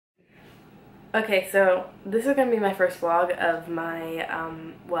Okay, so this is gonna be my first vlog of my,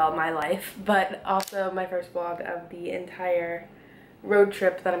 well, my life, but also my first vlog of the entire road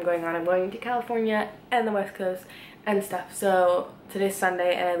trip that I'm going on. I'm going to California and the West Coast and stuff. So today's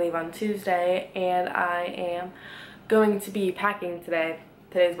Sunday and I leave on Tuesday, and I am going to be packing today.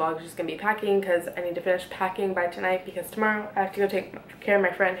 Today's vlog is just gonna be packing because I need to finish packing by tonight, because tomorrow I have to go take care of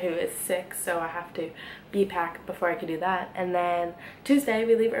my friend who is sick, so I have to be packed before I can do that. And then Tuesday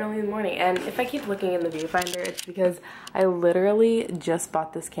we leave early in the morning. And if I keep looking in the viewfinder, it's because I literally just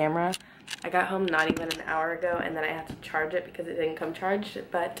bought this camera. I got home not even an hour ago, and then I had to charge it because it didn't come charged.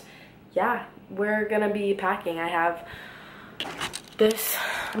 But yeah, we're gonna be packing. I have this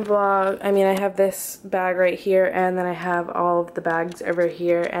vlog, I have this bag right here, and then I have all of the bags over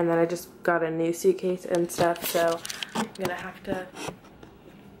here, and then I just got a new suitcase and stuff, so I'm gonna have to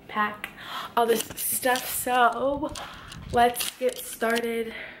pack all this stuff. So let's get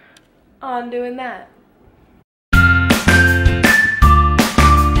started on doing that.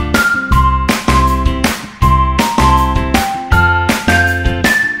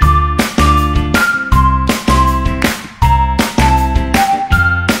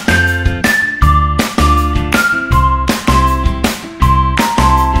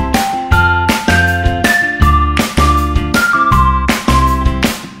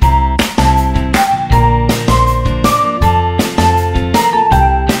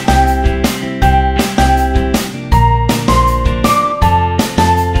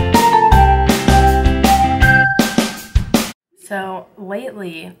 So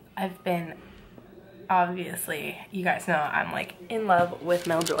lately, I've been, obviously, you guys know I'm like in love with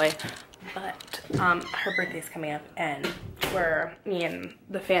Mel Joy, but her birthday's coming up, and me and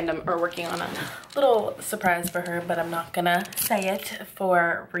the fandom are working on a little surprise for her, but I'm not gonna say it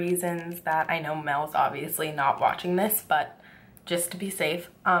for reasons that I know Mel's obviously not watching this, but just to be safe,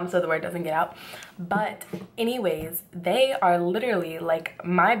 so the word doesn't get out. But anyways, they are literally like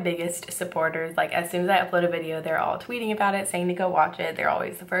my biggest supporters. Like as soon as I upload a video, they're all tweeting about it, saying to go watch it. They're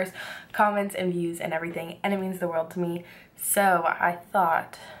always the first comments and views and everything, and it means the world to me. So I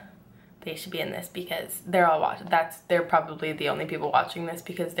thought they should be in this because they're all watching. They're probably the only people watching this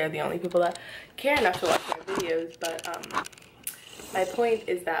because they're the only people that care enough to watch my videos. But my point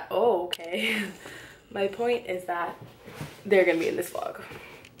is that, oh, okay. My point is that they're gonna be in this vlog.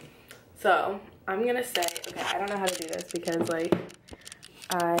 So I'm gonna say, okay, I don't know how to do this because like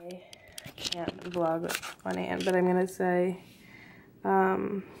I can't vlog with one hand, but I'm gonna say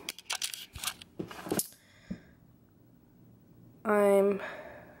I'm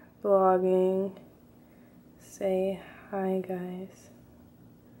vlogging, say hi guys.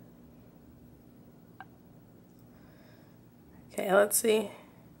 Okay, let's see.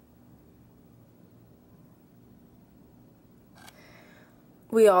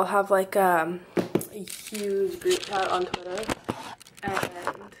 We all have like a huge group chat on Twitter, and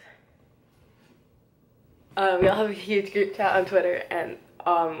we all have a huge group chat on Twitter, and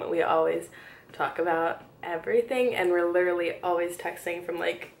we always talk about everything, and we're literally always texting from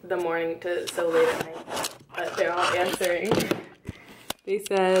like the morning to so late at night, but they're all answering. They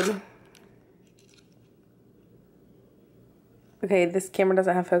said, okay, this camera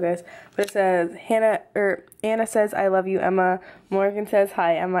doesn't have focus, but it says, Anna says, I love you, Emma. Morgan says,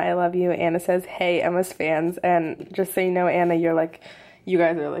 hi, Emma, I love you. Anna says, hey, Emma's fans. And just so you know, Anna, you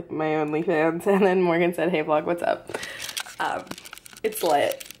guys are like my only fans. And then Morgan said, hey, vlog, what's up? It's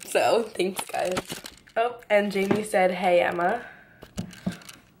lit. So, thanks, guys. Oh, and Jamie said, hey, Emma.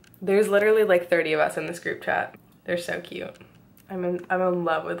 There's literally like 30 of us in this group chat. They're so cute. I'm in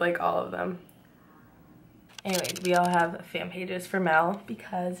love with like all of them. Anyways, we all have fan pages for Mel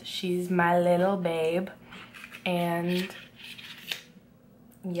because she's my little babe. And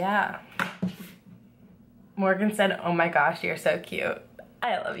yeah. Morgan said, oh my gosh, you're so cute.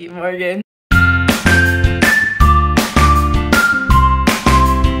 I love you, Morgan.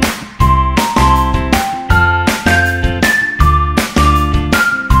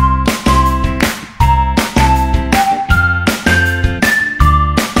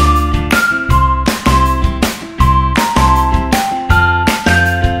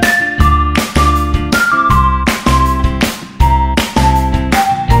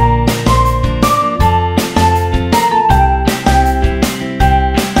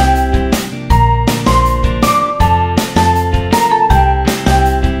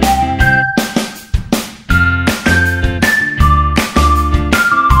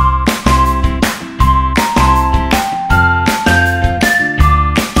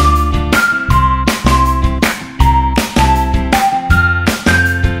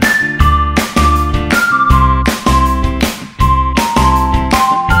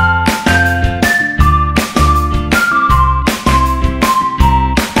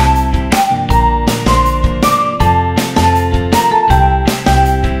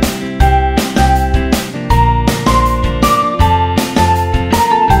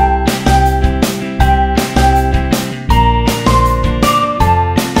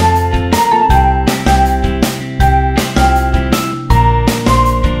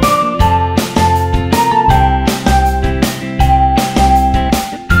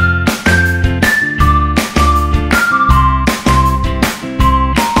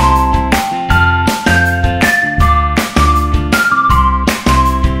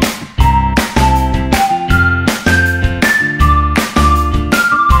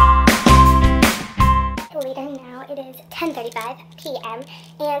 10:35 p.m.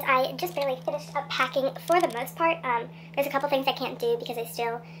 and I just barely finished up packing for the most part. There's a couple things I can't do because I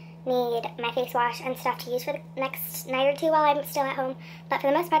still need my face wash and stuff to use for the next night or two while I'm still at home. But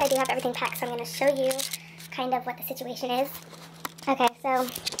for the most part, I do have everything packed, so I'm going to show you kind of what the situation is. Okay, so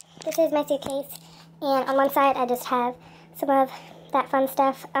this is my suitcase, and on one side I just have some of that fun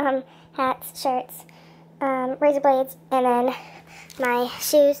stuff, hats, shirts, razor blades, and then my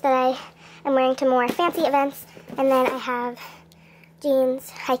shoes that I am wearing to more fancy events, and then I have jeans,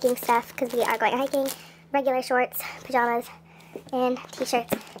 hiking stuff, because we are going hiking, regular shorts, pajamas, and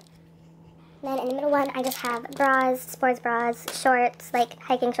t-shirts. Then in the middle one, I just have bras, sports bras, shorts, like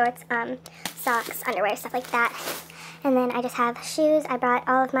hiking shorts, socks, underwear, stuff like that. And then I just have shoes. I brought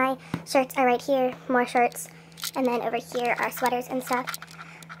all of my shirts are right here, more shirts. And then over here are sweaters and stuff.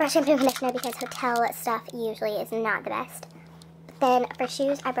 Brought shampoo and conditioner because hotel stuff usually is not the best. Then for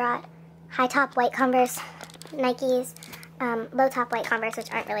shoes, I brought high top white Converse, Nikes, low top white Converse,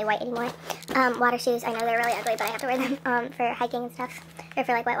 which aren't really white anymore. Water shoes, I know they're really ugly, but I have to wear them for hiking and stuff, or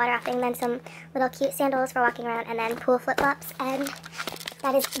for like whitewater rafting. Then some little cute sandals for walking around, and then pool flip-flops. And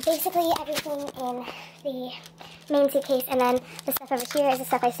that is basically everything in the main suitcase. And then the stuff over here is the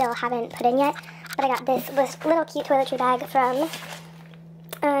stuff I still haven't put in yet. But I got this little cute toiletry bag from,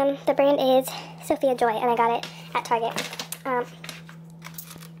 the brand is Sophia Joy, and I got it at Target. And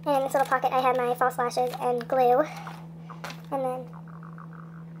in this little pocket I have my false lashes and glue. And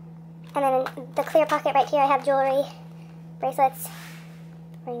then in the clear pocket right here I have jewelry, bracelets,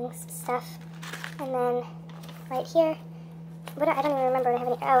 rings, stuff. And then right here, I don't even remember what I have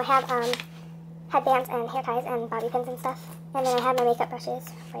any. Oh, I have headbands and hair ties and bobby pins and stuff. And then I have my makeup brushes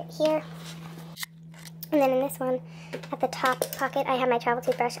right here. And then in this one, at the top pocket, I have my travel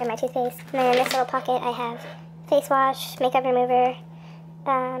toothbrush and my toothpaste. And then in this little pocket, I have face wash, makeup remover,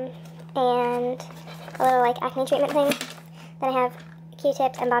 and a little like acne treatment thing. Then I have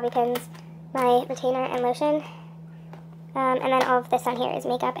Q-tips and bobby pins, my retainer and lotion. And then all of this on here is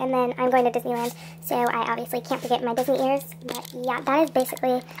makeup. And then I'm going to Disneyland, so I obviously can't forget my Disney ears. But yeah, that is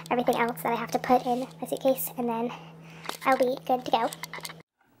basically everything else that I have to put in my suitcase, and then I'll be good to go.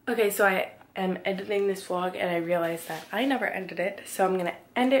 Okay, so I am editing this vlog and I realized that I never ended it, so I'm gonna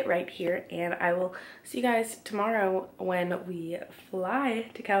end it right here, and I will see you guys tomorrow when we fly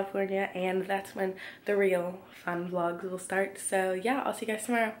to California, and that's when the real fun vlogs will start. So yeah, I'll see you guys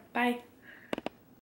tomorrow. Bye.